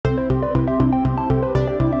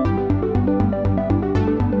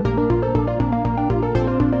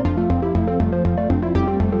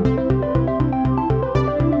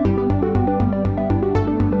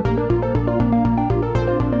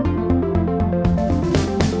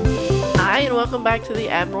and welcome back to the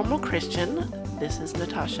Abnormal Christian. This is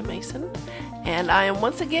Natasha Mason, and I am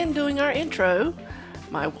once again doing our intro.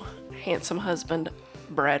 My handsome husband,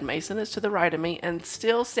 Brad Mason, is to the right of me and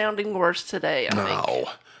still sounding worse today, I think.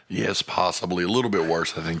 Oh, yes, possibly. A little bit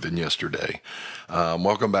worse, I think, than yesterday.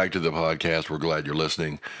 Welcome back to the podcast. We're glad you're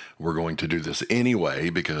listening. We're going to do this anyway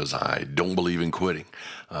because I don't believe in quitting.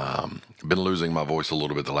 Been losing my voice a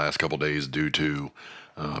little bit the last couple days due to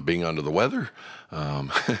being under the weather.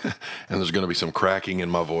 And there's going to be some cracking in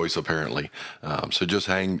my voice, apparently. So just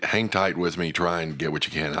hang tight with me. Try and get what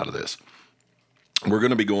you can out of this. We're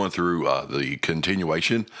going to be going through the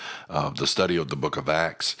continuation of the study of the book of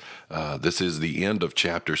Acts. This is the end of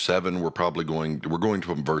chapter 7. We're going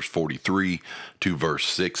from verse 43 to verse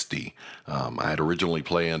 60. I had originally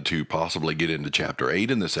planned to possibly get into chapter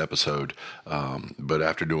 8 in this episode, but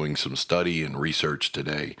after doing some study and research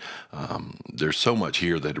today, there's so much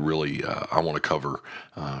here that really I want to cover,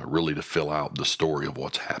 really to fill out the story of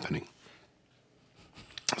what's happening.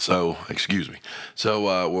 So, excuse me.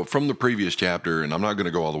 So, from the previous chapter, and I'm not going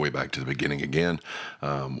to go all the way back to the beginning again,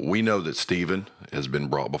 we know that Stephen has been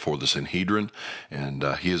brought before the Sanhedrin, and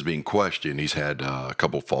he is being questioned. He's had a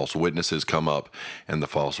couple false witnesses come up, and the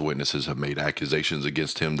false witnesses have made accusations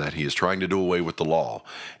against him that he is trying to do away with the law,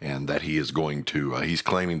 and that he is going to, he's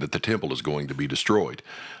claiming that the temple is going to be destroyed.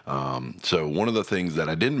 So, one of the things that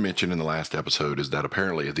I didn't mention in the last episode is that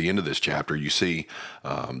apparently at the end of this chapter, you see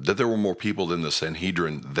that there were more people than the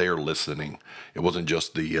Sanhedrin there listening. It wasn't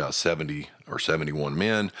just the 70 or 71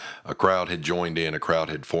 men. A crowd had joined in, a crowd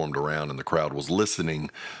had formed around, and the crowd was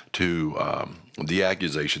listening to the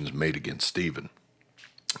accusations made against Stephen.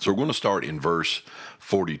 So we're going to start in verse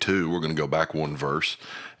 42. We're going to go back one verse,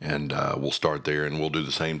 and we'll start there, and we'll do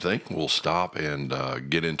the same thing. We'll stop and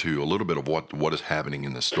get into a little bit of what is happening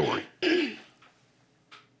in this story.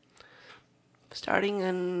 Starting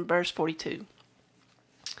in verse 42.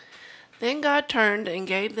 Then God turned and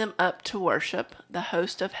gave them up to worship the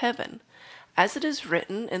host of heaven, as it is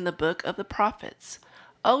written in the book of the prophets.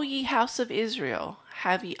 O ye house of Israel,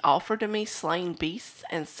 have ye offered to me slain beasts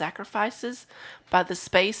and sacrifices by the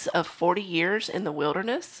space of 40 years in the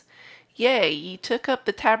wilderness? Yea, ye took up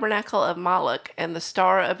the tabernacle of Moloch and the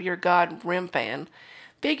star of your god Remphan,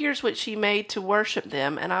 figures which ye made to worship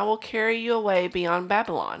them, and I will carry you away beyond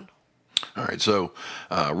Babylon. All right, so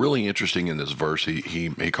really interesting in this verse, he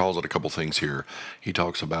calls it a couple things here. He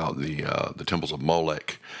talks about the temples of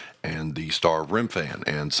Molech and the Star of Remphan.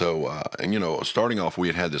 And so, starting off,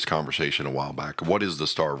 we had this conversation a while back. What is the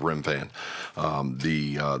Star of Remphan?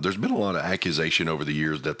 There's been a lot of accusation over the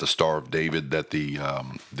years that the Star of David that the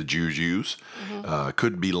Jews use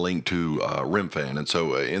could be linked to Remphan. And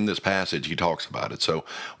so in this passage, he talks about it. So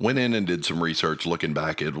went in and did some research looking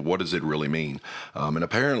back at what does it really mean. And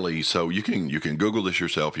apparently, so you can Google this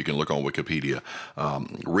yourself. You can look on Wikipedia.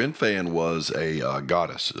 Remphan was a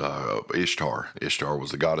goddess, Ishtar. Ishtar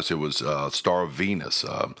was the goddess. It was Star of Venus.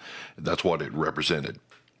 That's what it represented.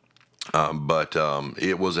 But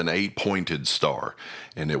it was an 8-pointed star,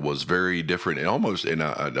 and it was very different. And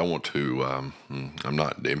I don't want to, I'm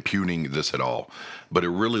not impugning this at all, but it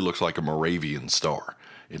really looks like a Moravian star.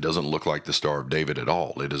 It doesn't look like the Star of David at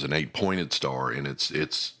all. It is an 8-pointed star, and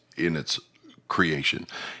it's in its creation.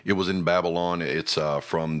 It was in Babylon. It's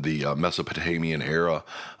from the Mesopotamian era,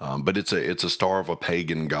 but it's a star of a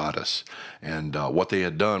pagan goddess. And what they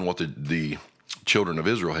had done, what the children of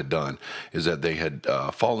Israel had done, is that they had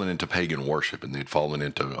fallen into pagan worship, and they'd fallen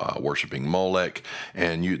into worshiping Molech,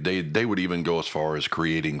 and they would even go as far as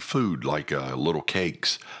creating food like little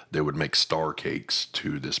cakes. They would make star cakes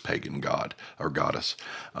to this pagan god or goddess.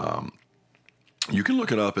 You can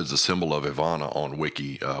look it up as a symbol of Ivana on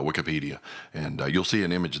Wikipedia, and you'll see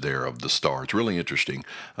an image there of the star. It's really interesting.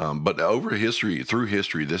 But through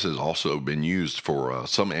history, this has also been used for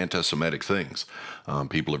some anti-Semitic things.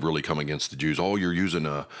 People have really come against the Jews. Oh, you're using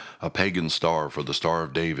a pagan star for the Star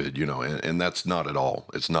of David, and that's not at all.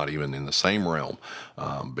 It's not even in the same realm,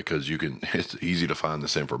 because it's easy to find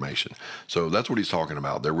this information. So that's what he's talking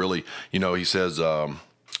about. They're really, he says,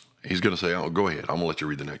 he's going to say, oh, go ahead. I'm going to let you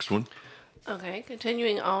read the next one. Okay,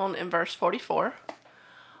 continuing on in verse 44.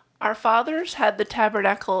 Our fathers had the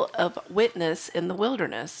tabernacle of witness in the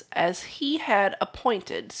wilderness, as he had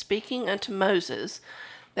appointed, speaking unto Moses,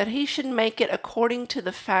 that he should make it according to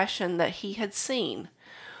the fashion that he had seen.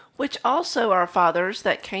 which also our fathers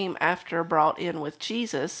that came after brought in with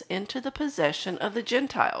Jesus into the possession of the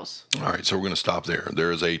Gentiles. All right, so we're going to stop there.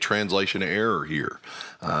 There is a translation error here.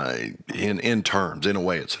 In terms, in a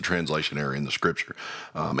way, it's a translation error in the scripture,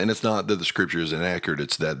 and it's not that the scripture is inaccurate.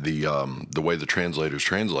 It's that the way the translators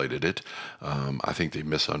translated it, I think they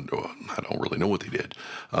misunderstood. I don't really know what they did.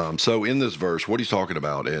 So in this verse, what he's talking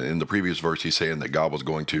about in the previous verse, he's saying that God was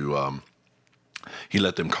going to. He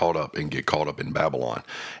let them get caught up in Babylon.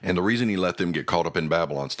 And the reason he let them get caught up in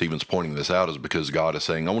Babylon, Stephen's pointing this out, is because God is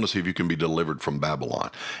saying, I want to see if you can be delivered from Babylon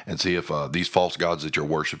and see if these false gods that you're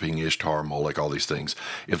worshiping, Ishtar, Molech, all these things,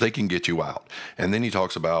 if they can get you out. And then he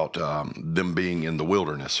talks about them being in the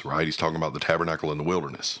wilderness, right? He's talking about the tabernacle in the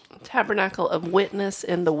wilderness. Tabernacle of witness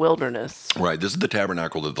in the wilderness. Right. This is the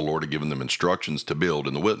tabernacle that the Lord had given them instructions to build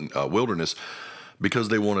in the wilderness, because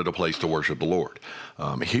they wanted a place to worship the Lord.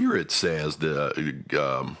 Here it says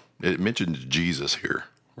it mentions Jesus here,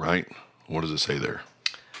 right? What does it say there?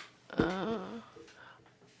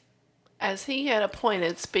 As he had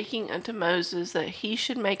appointed, speaking unto Moses, that he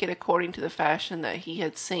should make it according to the fashion that he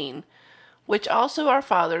had seen, which also our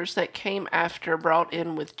fathers that came after brought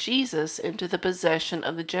in with Jesus into the possession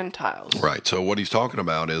of the Gentiles. Right. So what he's talking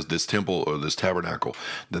about is this temple or this tabernacle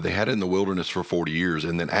that they had in the wilderness for 40 years.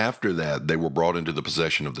 And then after that, they were brought into the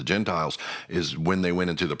possession of the Gentiles is when they went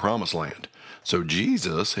into the promised land. So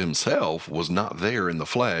Jesus himself was not there in the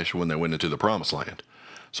flesh when they went into the promised land.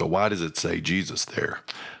 So why does it say Jesus there?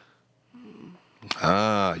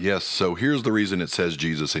 Yes. So here's the reason it says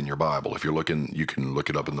Jesus in your Bible. If you're looking, you can look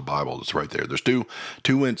it up in the Bible. It's right there. There's two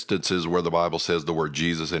instances where the Bible says the word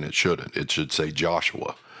Jesus and it shouldn't. It should say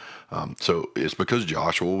Joshua. So it's because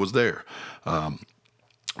Joshua was there.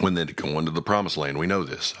 When they go into the promised land, we know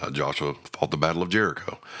this. Joshua fought the battle of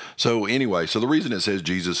Jericho. So anyway, so the reason it says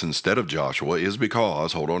Jesus instead of Joshua is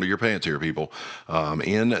because, hold on to your pants here, people,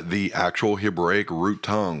 in the actual Hebraic root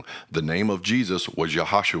tongue, the name of Jesus was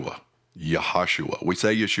Yahashua. Yahashua. We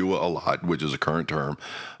say Yeshua a lot, which is a current term,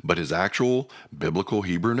 but his actual biblical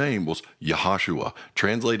Hebrew name was Yahashua.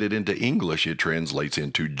 Translated into English, it translates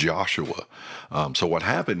into Joshua. So what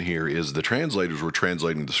happened here is the translators were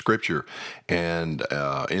translating the scripture, and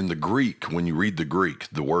in the Greek, when you read the Greek,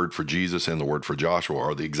 the word for Jesus and the word for Joshua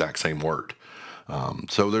are the exact same word.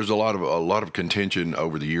 So there's a lot of contention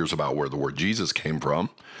over the years about where the word Jesus came from.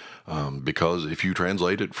 Because if you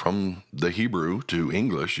translate it from the Hebrew to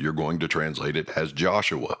English, you're going to translate it as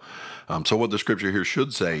Joshua. So what the scripture here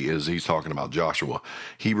should say is he's talking about Joshua.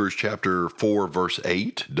 Hebrews chapter 4, verse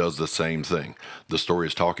 8 does the same thing. The story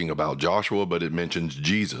is talking about Joshua, but it mentions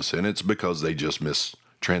Jesus, and it's because they just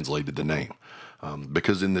mistranslated the name.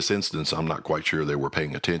 Because in this instance, I'm not quite sure they were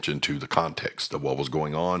paying attention to the context of what was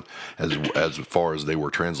going on as far as they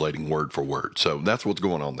were translating word for word. So that's what's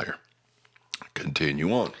going on there.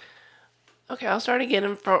 Continue on. Okay, I'll start again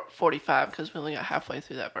in 45 because we only got halfway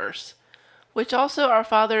through that verse. Which also our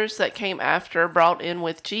fathers that came after brought in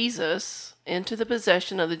with Jesus into the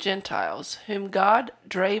possession of the Gentiles, whom God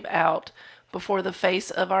drave out before the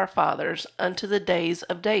face of our fathers unto the days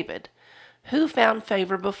of David, who found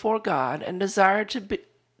favor before God and desired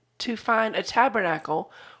to find a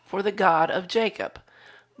tabernacle for the God of Jacob.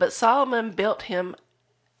 But Solomon built him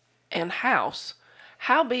an house.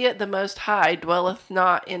 Howbeit the Most High dwelleth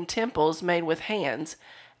not in temples made with hands,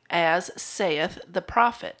 as saith the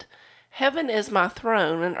prophet. Heaven is my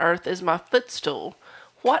throne, and earth is my footstool.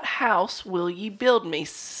 What house will ye build me,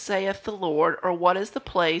 saith the Lord, or what is the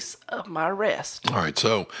place of my rest? All right,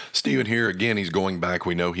 so Stephen here again, he's going back.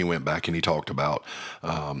 We know he went back and he talked about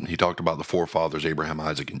the forefathers, Abraham,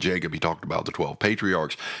 Isaac, and Jacob. He talked about the 12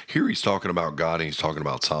 patriarchs. Here he's talking about God and he's talking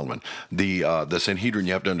about Solomon. The Sanhedrin,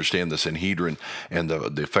 you have to understand the Sanhedrin and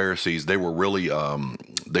the Pharisees. They were really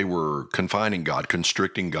they were confining God,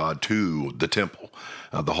 constricting God to the temple.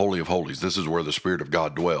 The Holy of Holies. This is where the Spirit of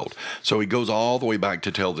God dwelled. So he goes all the way back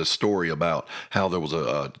to tell this story about how there was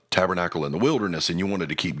a tabernacle in the wilderness and you wanted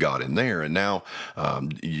to keep God in there. And now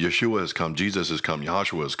Yeshua has come, Jesus has come,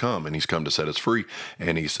 Yahshua has come, and he's come to set us free.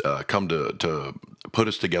 And he's come to put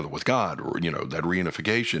us together with God, or, that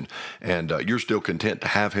reunification. And you're still content to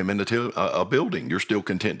have him in a building. You're still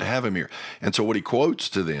content to have him here. And so what he quotes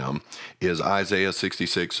to them is Isaiah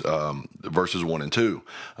 66, verses 1 and 2.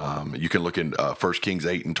 You can look in 1 Kings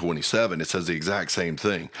 8 and 27. It says the exact same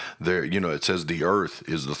thing. There, it says the earth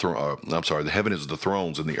is the throne. The heaven is the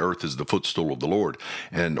thrones, and the earth is the footstool of the Lord.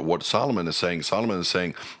 And what Solomon is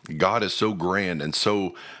saying, God is so grand and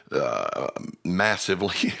so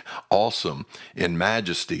massively awesome in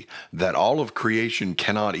majesty that all of creation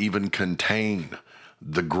cannot even contain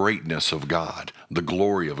the greatness of God, the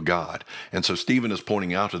glory of God. And so Stephen is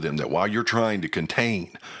pointing out to them that while you're trying to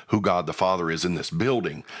contain who God the Father is in this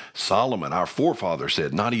building, Solomon, our forefather,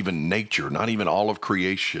 said not even nature, not even all of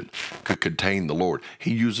creation could contain the Lord.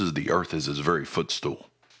 He uses the earth as his very footstool.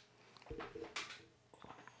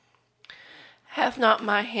 Hath not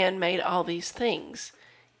my hand made all these things?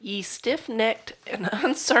 Ye stiff-necked and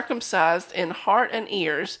uncircumcised in heart and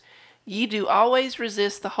ears, ye do always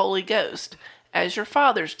resist the Holy Ghost, as your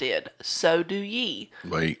fathers did, so do ye.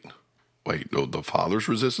 Wait, the fathers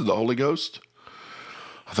resisted the Holy Ghost?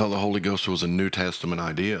 I thought the Holy Ghost was a New Testament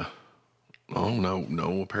idea. Oh,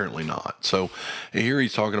 no, apparently not. So here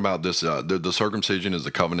he's talking about this, the circumcision is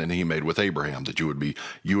the covenant he made with Abraham, that you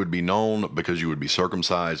would be known because you would be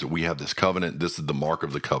circumcised. We have this covenant. This is the mark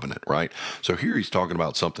of the covenant, right? So here he's talking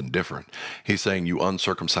about something different. He's saying you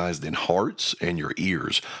uncircumcised in hearts and your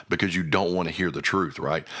ears because you don't want to hear the truth,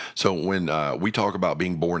 right? So when we talk about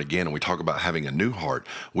being born again and we talk about having a new heart,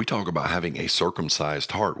 we talk about having a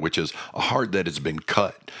circumcised heart, which is a heart that has been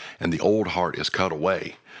cut and the old heart is cut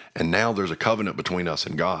away. And now there's a covenant between us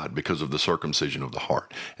and God because of the circumcision of the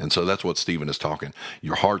heart. And so that's what Stephen is talking.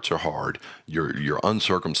 Your hearts are hard. You're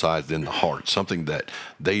uncircumcised in the heart. Something that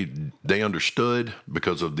they understood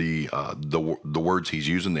because of the words he's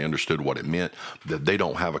using. They understood what it meant, that they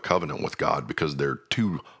don't have a covenant with God because they're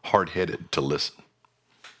too hard-headed to listen.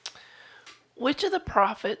 Which of the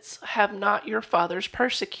prophets have not your fathers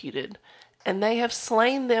persecuted? And they have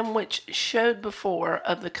slain them which showed before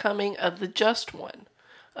of the coming of the just one,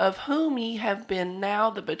 of whom ye have been now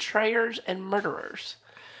the betrayers and murderers,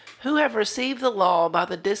 who have received the law by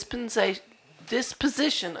the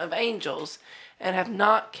disposition of angels, and have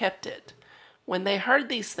not kept it. When they heard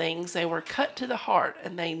these things, they were cut to the heart,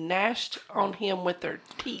 and they gnashed on him with their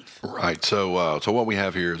teeth. Right. So what we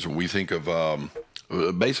have here is we think of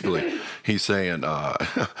basically, he's saying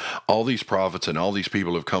all these prophets and all these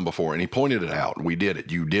people have come before, and he pointed it out. We did it.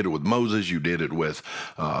 You did it with Moses. You did it with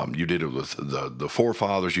the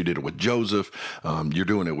forefathers. You did it with Joseph. You're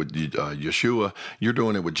doing it with Yeshua. You're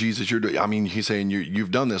doing it with Jesus. He's saying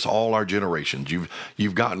you've done this all our generations.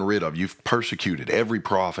 You've gotten rid of. You've persecuted every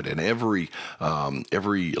prophet and every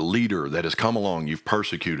leader that has come along. You've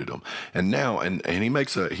persecuted them, and now and he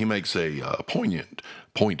makes a poignant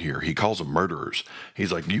point here. He calls them murderers.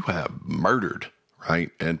 He's like, you have murdered,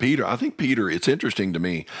 right? And I think Peter, it's interesting to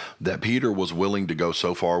me that Peter was willing to go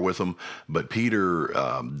so far with them, but Peter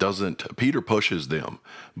pushes them,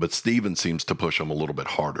 but Stephen seems to push them a little bit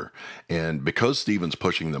harder. And because Stephen's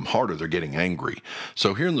pushing them harder, they're getting angry.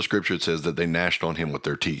 So here in the scripture, it says that they gnashed on him with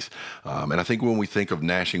their teeth. And I think when we think of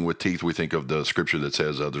gnashing with teeth, we think of the scripture that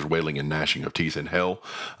says there's wailing and gnashing of teeth in hell.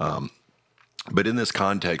 But in this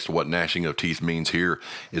context, what gnashing of teeth means here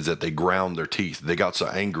is that they ground their teeth. They got so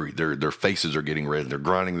angry, their faces are getting red, and they're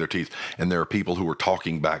grinding their teeth. And there are people who are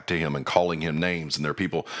talking back to him and calling him names. And there are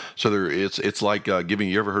people, so it's like giving.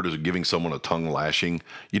 You ever heard of giving someone a tongue lashing?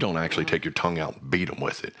 You don't actually take your tongue out and beat them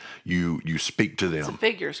with it. You speak to them. It's a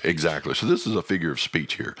figure of speech. Exactly. So this is a figure of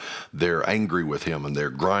speech here. They're angry with him, and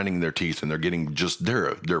they're grinding their teeth, and they're getting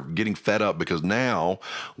getting fed up because now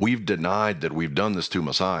we've denied that we've done this to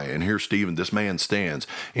Messiah. And here Stephen, this man stands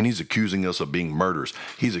and he's accusing us of being murderers.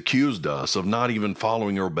 He's accused us of not even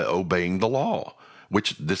following or obeying the law,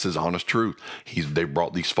 which this is honest truth. They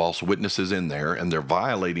brought these false witnesses in there and they're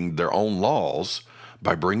violating their own laws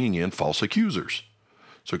by bringing in false accusers.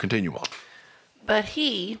 So continue on. But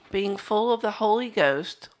he, being full of the Holy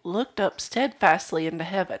Ghost, looked up steadfastly into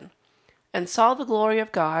heaven, and saw the glory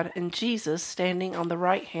of God and Jesus standing on the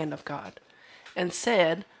right hand of God, and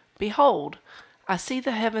said, Behold, I see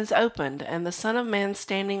the heavens opened, and the Son of Man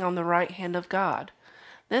standing on the right hand of God.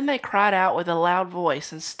 Then they cried out with a loud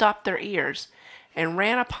voice, and stopped their ears, and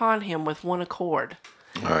ran upon him with one accord.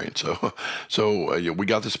 All right, so we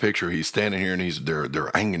got this picture. He's standing here, and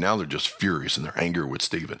they're angry. Now they're just furious, and they're angry with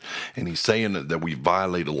Stephen. And he's saying that we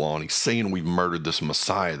violated the law, and he's saying we've murdered this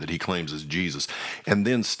Messiah that he claims is Jesus. And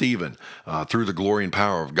then Stephen, through the glory and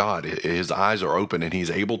power of God, his eyes are open, and he's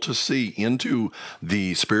able to see into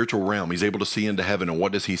the spiritual realm. He's able to see into heaven, and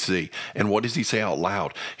what does he see? And what does he say out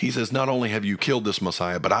loud? He says, not only have you killed this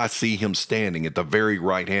Messiah, but I see him standing at the very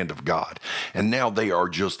right hand of God. And now they are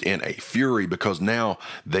just in a fury because now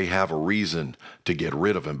they have a reason to get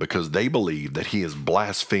rid of him because they believe that he is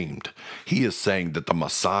blasphemed. He is saying that the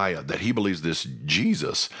Messiah, that he believes this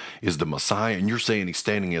Jesus is the Messiah, and you're saying he's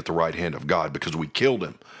standing at the right hand of God because we killed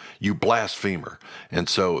him. You blasphemer. And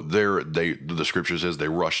so the scripture says they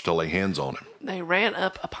rushed to lay hands on him. They ran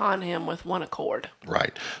up upon him with one accord.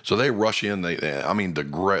 Right. So they rush in.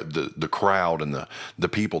 The crowd and the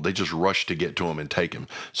people, they just rush to get to him and take him.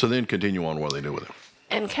 So then continue on what they do with him.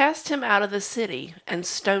 and cast him out of the city, and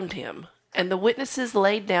stoned him. And the witnesses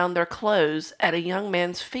laid down their clothes at a young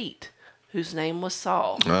man's feet, whose name was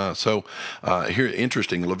Saul. Here,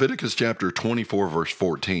 interesting. Leviticus chapter 24, verse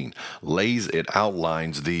 14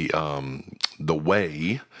 outlines the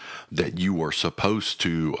way that you are supposed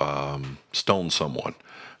to stone someone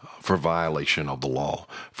for violation of the law,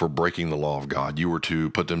 for breaking the law of God. You were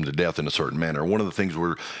to put them to death in a certain manner. One of the things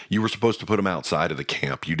were you were supposed to put him outside of the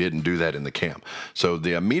camp. You didn't do that in the camp. So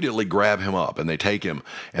they immediately grab him up and they take him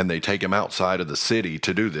outside of the city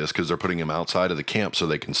to do this because they're putting him outside of the camp so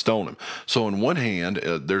they can stone him. So on one hand,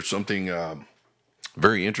 there's something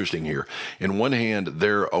very interesting here. In one hand,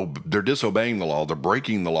 they're disobeying the law, they're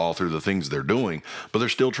breaking the law through the things they're doing, but they're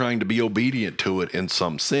still trying to be obedient to it in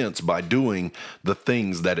some sense by doing the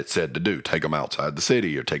things that it said to do. Take them outside the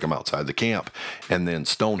city or take them outside the camp and then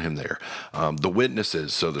stone him there. The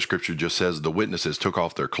witnesses, so the scripture just says the witnesses took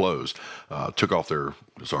off their clothes, read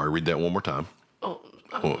that one more time.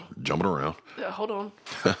 Jumping around. Hold on.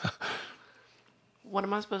 What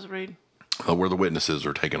am I supposed to read? Where the witnesses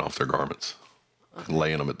are taking off their garments. Okay.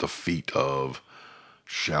 Laying them at the feet of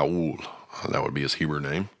Shaul. That would be his Hebrew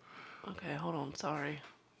name. Okay, hold on. Sorry.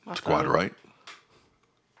 That's quite right.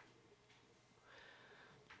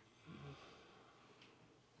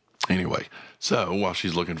 Anyway, so while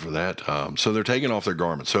she's looking for that, so they're taking off their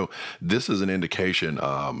garments. So this is an indication.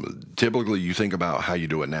 Typically, you think about how you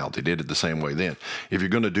do it now. They did it the same way then. If you're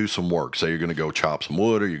going to do some work, say you're going to go chop some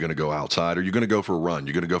wood, or you're going to go outside, or you're going to go for a run,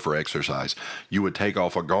 you're going to go for exercise, you would take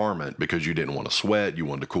off a garment because you didn't want to sweat, you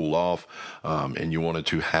wanted to cool off, and you wanted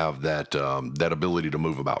to have that ability to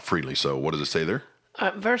move about freely. So what does it say there?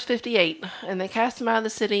 Verse 58, and they cast him out of the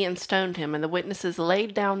city and stoned him, and the witnesses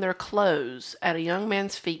laid down their clothes at a young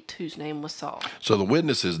man's feet whose name was Saul. So the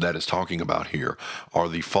witnesses that is talking about here are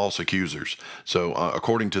the false accusers. So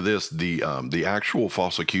according to this, the actual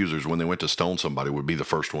false accusers, when they went to stone somebody, would be the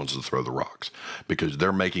first ones to throw the rocks, because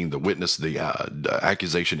they're making the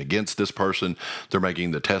accusation against this person, they're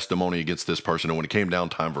making the testimony against this person, and when it came down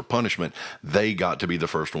time for punishment, they got to be the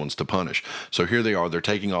first ones to punish. So here they are, they're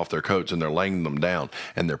taking off their coats and they're laying them down,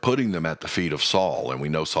 and they're putting them at the feet of Saul, and we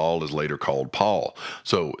know Saul is later called Paul.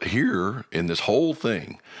 So here in this whole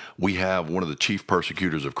thing, we have one of the chief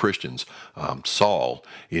persecutors of Christians. Saul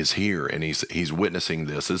is here, and he's witnessing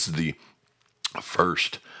this. This is the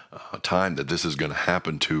first time that this is going to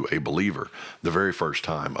happen to a believer, the very first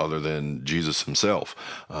time, other than Jesus himself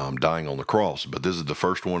dying on the cross. But this is the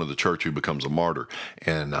first one of the church who becomes a martyr.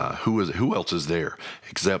 And who else is there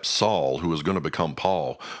except Saul, who is going to become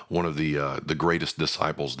Paul, one of the greatest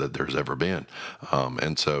disciples that there's ever been.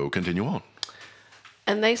 And so continue on.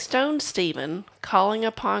 And they stoned Stephen, calling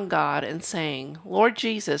upon God and saying, Lord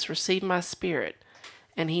Jesus, receive my spirit.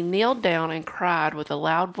 And he kneeled down and cried with a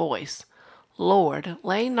loud voice, Lord,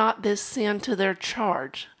 lay not this sin to their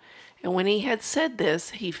charge. And when he had said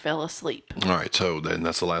this, he fell asleep. All right, so then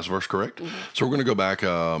that's the last verse, correct? Mm-hmm. So we're going to go back,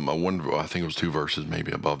 I think it was 2 verses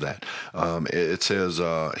maybe above that. It says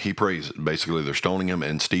he prays. Basically, they're stoning him,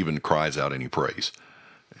 and Stephen cries out and he prays.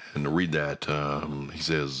 And to read that, he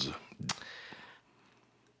says...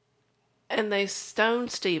 And they stoned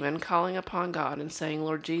Stephen, calling upon God and saying,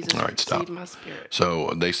 Lord Jesus, receive my spirit.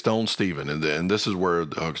 So they stoned Stephen, and this is where,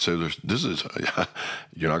 this is,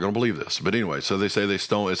 you're not going to believe this. But anyway, so it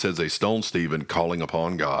says they stoned Stephen, calling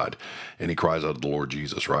upon God, and he cries out to the Lord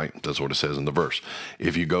Jesus, right? That's what it says in the verse.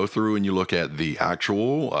 If you go through and you look at the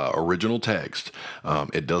actual original text,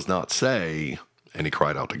 it does not say... and he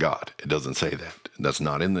cried out to God. It doesn't say that. That's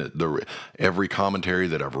not in the every commentary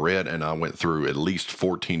that I've read, and I went through at least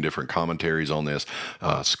 14 different commentaries on this.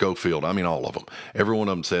 Schofield, I mean all of them. Every one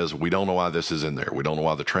of them says, we don't know why this is in there. We don't know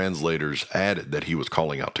why the translators added that he was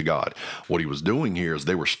calling out to God. What he was doing here is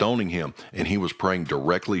they were stoning him, and he was praying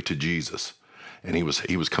directly to Jesus. And he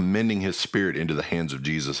was commending his spirit into the hands of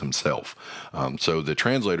Jesus himself. So the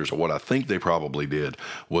translators, what I think they probably did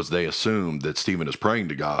was they assumed that Stephen is praying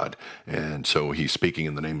to God, and so he's speaking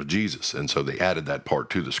in the name of Jesus. And so they added that part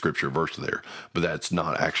to the scripture verse there. But that's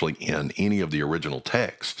not actually in any of the original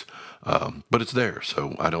text. But it's there,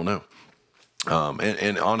 so I don't know.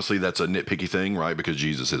 And honestly, that's a nitpicky thing, right? Because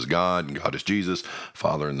Jesus is God and God is Jesus,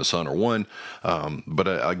 Father and the Son are one. But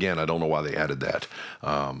again, I don't know why they added that.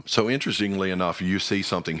 So interestingly enough, you see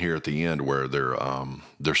something here at the end where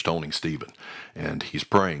they're stoning Stephen, and he's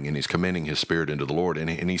praying and he's commending his spirit into the Lord,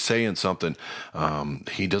 and he's saying something.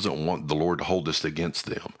 He doesn't want the Lord to hold this against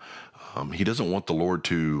them. He doesn't want the Lord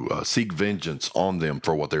to seek vengeance on them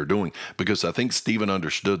for what they're doing, because I think Stephen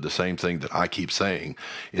understood the same thing that I keep saying,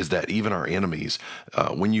 is that even our enemies,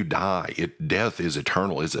 when you die, death is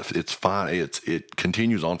eternal. It's fine. It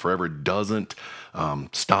continues on forever. It doesn't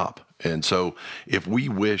stop. And so if we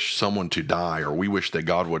wish someone to die, or we wish that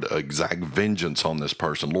God would exact vengeance on this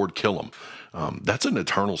person, Lord, kill them. That's an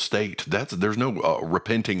eternal state. There's no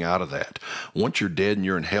repenting out of that. Once you're dead and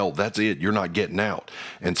you're in hell, that's it. You're not getting out.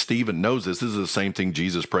 And Stephen knows this. This is the same thing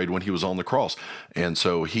Jesus prayed when he was on the cross. And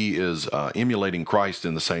so he is emulating Christ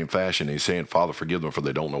in the same fashion. He's saying, Father, forgive them, for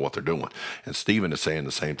they don't know what they're doing. And Stephen is saying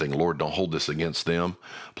the same thing. Lord, don't hold this against them.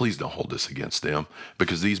 Please don't hold this against them,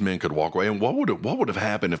 because these men could walk away. And what would have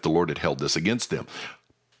happened if the Lord had held this against them?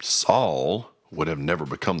 Saul would have never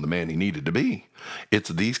become the man he needed to be. It's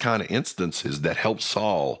these kind of instances that help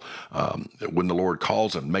Saul, when the Lord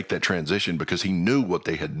calls him, make that transition, because he knew what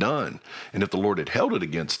they had done. And if the Lord had held it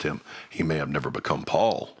against him, he may have never become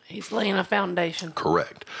Paul. He's laying a foundation.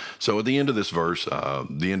 Correct. So at the end of this verse,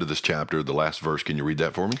 the end of this chapter, the last verse, can you read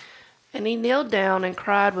that for me? And he kneeled down and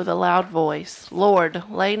cried with a loud voice, Lord,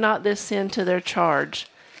 lay not this sin to their charge.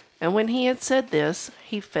 And when he had said this,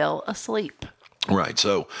 he fell asleep. Right.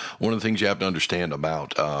 So one of the things you have to understand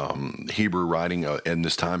about Hebrew writing in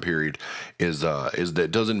this time period is that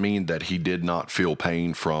it doesn't mean that he did not feel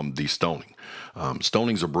pain from the stoning.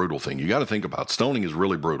 Stoning's a brutal thing. You got to think about stoning is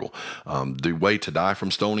really brutal. The way to die from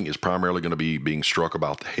stoning is primarily going to be being struck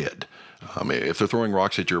about the head. If they're throwing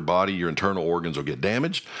rocks at your body, your internal organs will get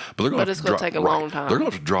damaged. But it's going to take a long time. They're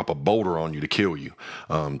going to have to drop a boulder on you to kill you.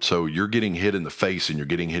 So you're getting hit in the face, and you're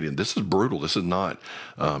getting hit in. This is brutal. This is not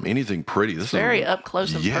anything pretty. This is very up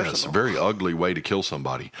close and personal. Yes, very ugly way to kill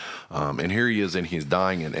somebody. And here he is, and he's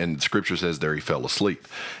dying, and Scripture says there he fell asleep.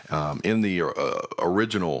 In the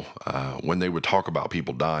original, when they would talk about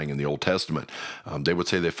people dying in the Old Testament, they would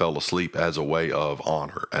say they fell asleep as a way of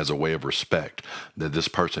honor, as a way of respect, that this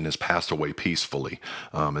person has passed away peacefully.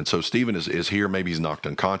 And so Stephen is here. Maybe he's knocked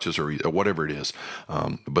unconscious or whatever it is.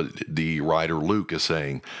 But the writer Luke is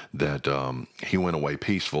saying that he went away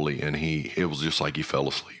peacefully, and it was just like he fell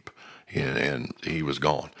asleep, and he was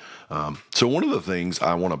gone. So one of the things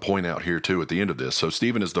I want to point out here too at the end of this, so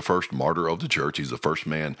Stephen is the first martyr of the church. He's the first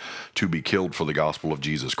man to be killed for the gospel of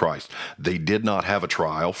Jesus Christ. They did not have a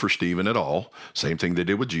trial for Stephen at all. Same thing they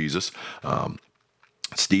did with Jesus.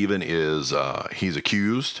 Stephen is, he's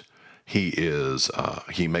accused.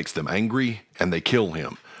 He makes them angry, and they kill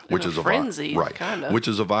him, which is frenzy, which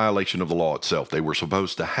is a violation of the law itself. They were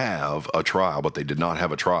supposed to have a trial, but they did not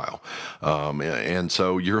have a trial. And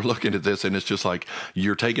so you're looking at this, and it's just like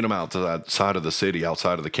you're taking them outside of the city,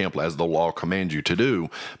 outside of the camp, as the law commands you to do,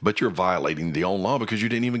 but you're violating the own law because you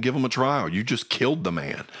didn't even give them a trial. You just killed the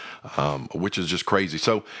man, which is just crazy.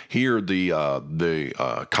 So here,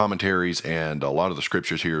 the commentaries and a lot of the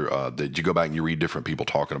scriptures here that you go back and you read different people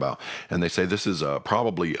talking about, and they say this is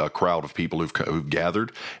probably a crowd of people who've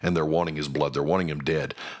gathered, and they're wanting his blood. They're wanting him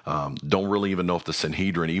dead. Don't really even know if the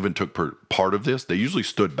Sanhedrin even took part of this. They usually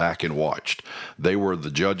stood back and watched. They were the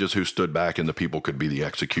judges who stood back, and the people could be the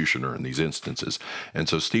executioner in these instances. And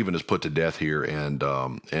so Stephen is put to death here, and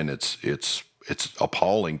it's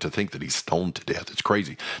appalling to think that he's stoned to death. It's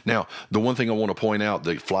crazy. Now, the one thing I want to point out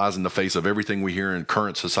that flies in the face of everything we hear in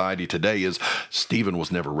current society today is Stephen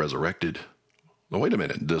was never resurrected. Now, wait a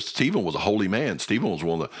minute. Stephen was a holy man. Stephen was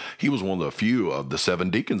one of the few of the 7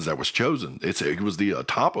 deacons that was chosen. He was the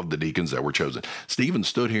top of the deacons that were chosen. Stephen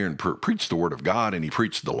stood here and preached the word of God, and he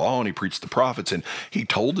preached the law, and he preached the prophets, and he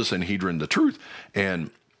told the Sanhedrin the truth.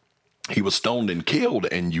 And he was stoned and killed,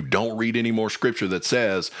 and you don't read any more scripture that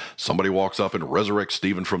says somebody walks up and resurrects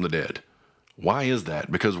Stephen from the dead. Why is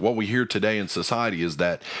that? Because what we hear today in society is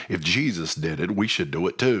that if Jesus did it, we should do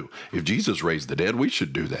it too. If Jesus raised the dead, we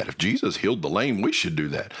should do that. If Jesus healed the lame, we should do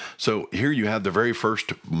that. So here you have the very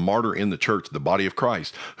first martyr in the church, the body of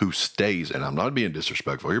Christ, who stays, and I'm not being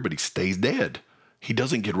disrespectful here, but he stays dead. He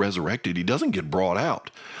doesn't get resurrected. He doesn't get brought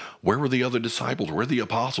out. Where were the other disciples? Where are the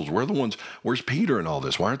apostles? Where's Peter and all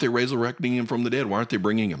this? Why aren't they resurrecting him from the dead? Why aren't they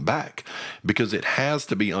bringing him back? Because it has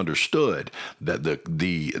to be understood that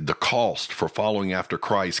the cost for following after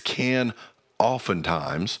Christ can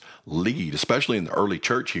oftentimes lead, especially in the early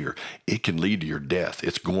church here, it can lead to your death.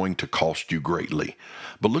 It's going to cost you greatly.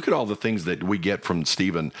 But look at all the things that we get from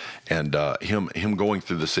Stephen and him going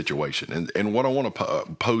through the situation. And what I want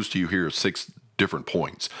to pose to you here is 6 different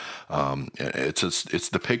points. It's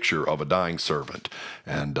the picture of a dying servant.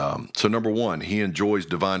 And so number 1, he enjoys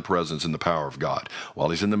divine presence in the power of God. While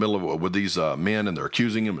he's in the middle of with these men, and they're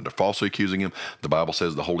accusing him and they're falsely accusing him, the Bible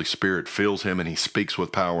says the Holy Spirit fills him and he speaks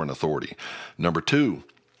with power and authority. Number 2,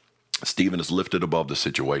 Stephen is lifted above the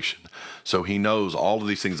situation. So he knows all of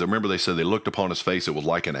these things. Remember, they said they looked upon his face. It was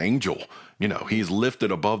like an angel. He's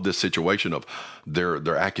lifted above this situation of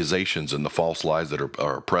their accusations and the false lies that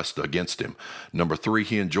are pressed against him. Number 3,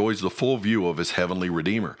 he enjoys the full view of his heavenly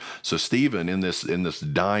Redeemer. So Stephen, in this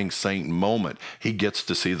dying saint moment, he gets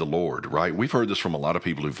to see the Lord, right? We've heard this from a lot of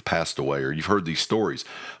people who've passed away, or you've heard these stories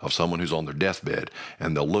of someone who's on their deathbed,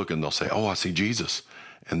 and they'll look and they'll say, "Oh, I see Jesus."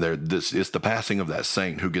 And this is the passing of that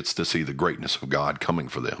saint who gets to see the greatness of God coming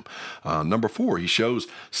for them. Number 4,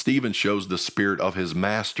 Stephen shows the spirit of his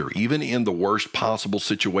master. Even in the worst possible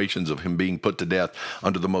situations of him being put to death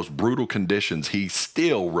under the most brutal conditions, he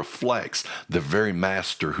still reflects the very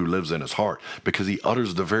master who lives in his heart, because he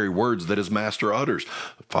utters the very words that his master utters.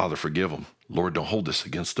 "Father, forgive them. Lord, don't hold this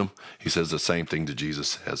against them." He says the same thing that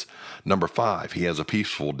Jesus says. Number 5, he has a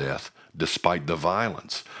peaceful death despite the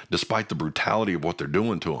violence, despite the brutality of what they're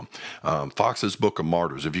doing to him. Fox's Book of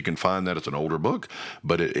Martyrs, if you can find that, it's an older book,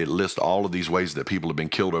 but it lists all of these ways that people have been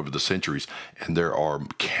killed over the centuries, and there are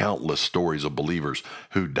countless stories of believers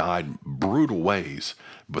who died brutal ways,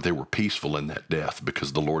 but they were peaceful in that death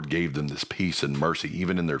because the Lord gave them this peace and mercy,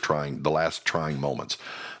 even in the last trying moments.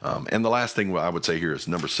 And the last thing I would say here is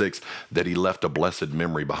number 6, that he left a blessed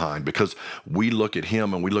memory behind, because we look at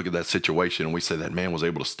him and we look at that situation and we say that man was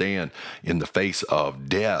able to stand in the face of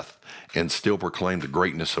death and still proclaim the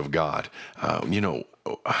greatness of God.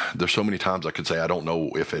 There's so many times I could say, I don't know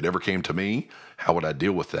if it ever came to me, how would I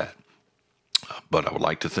deal with that? But I would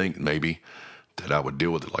like to think maybe that I would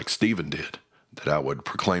deal with it like Stephen did, that I would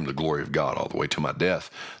proclaim the glory of God all the way to my death,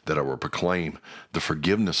 that I would proclaim the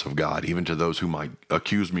forgiveness of God, even to those who might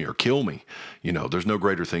accuse me or kill me. There's no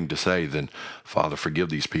greater thing to say than, "Father, forgive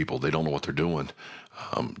these people. They don't know what they're doing."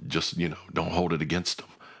 Don't hold it against them.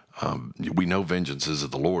 We know vengeance is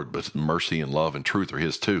of the Lord, but mercy and love and truth are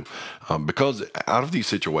his too. Because out of these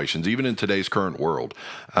situations, even in today's current world,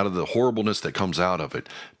 out of the horribleness that comes out of it,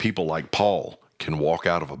 people like Paul can walk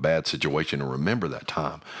out of a bad situation and remember that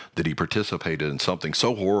time that he participated in something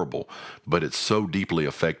so horrible, but it so deeply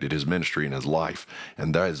affected his ministry and his life.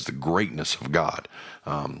 And that is the greatness of God.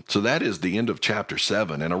 So that is the end of chapter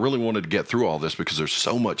 7. And I really wanted to get through all this because there's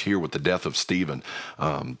so much here with the death of Stephen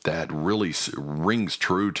that really rings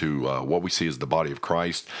true to what we see as the body of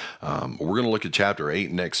Christ. We're going to look at chapter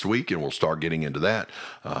 8 next week, and we'll start getting into that.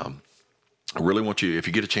 I really want you, if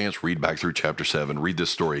you get a chance, read back through chapter 7, read this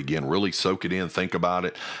story again, really soak it in, think about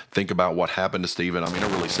it, think about what happened to Stephen. I mean, I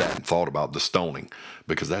really sat and thought about the stoning,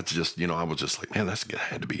 because that's just, I was just like, man, that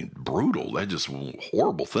had to be brutal. That's just a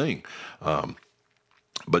horrible thing.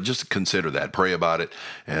 But just consider that, pray about it,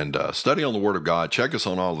 and study on the Word of God. Check us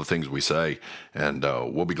on all the things we say, and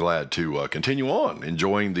we'll be glad to continue on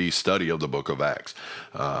enjoying the study of the book of Acts.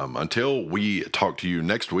 Until we talk to you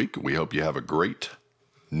next week, we hope you have a great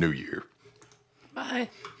New Year. Bye.